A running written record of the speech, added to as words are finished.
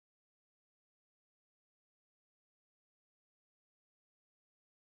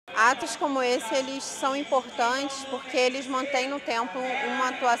Atos como esse, eles são importantes porque eles mantêm no tempo uma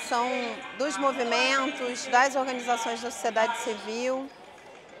atuação dos movimentos, das organizações da sociedade civil,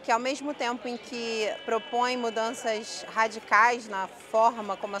 que ao mesmo tempo em que propõem mudanças radicais na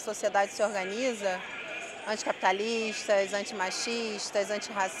forma como a sociedade se organiza, anticapitalistas, antimachistas,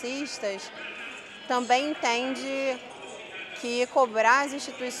 antirracistas, também entende que cobrar as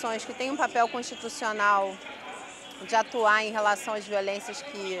instituições que têm um papel constitucional de atuar em relação às violências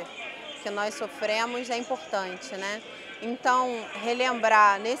que nós sofremos é importante, né? Então,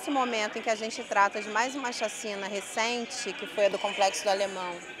 relembrar nesse momento em que a gente trata de mais uma chacina recente, que foi a do Complexo do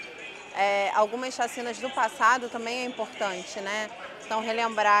Alemão, algumas chacinas do passado também é importante, né? Então,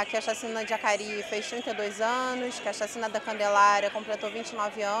 relembrar que a chacina de Acari fez 32 anos, que a chacina da Candelária completou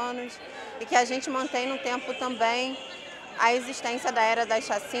 29 anos e que a gente mantém no tempo também a existência da Era das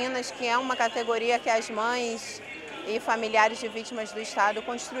Chacinas, que é uma categoria que as mães e familiares de vítimas do Estado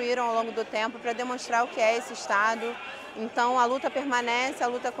construíram ao longo do tempo para demonstrar o que é esse Estado. Então, a luta permanece, a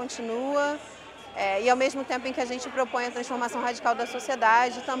luta continua, e ao mesmo tempo em que a gente propõe a transformação radical da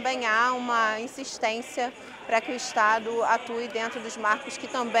sociedade, também há uma insistência para que o Estado atue dentro dos marcos que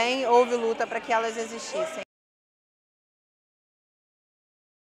também houve luta para que elas existissem.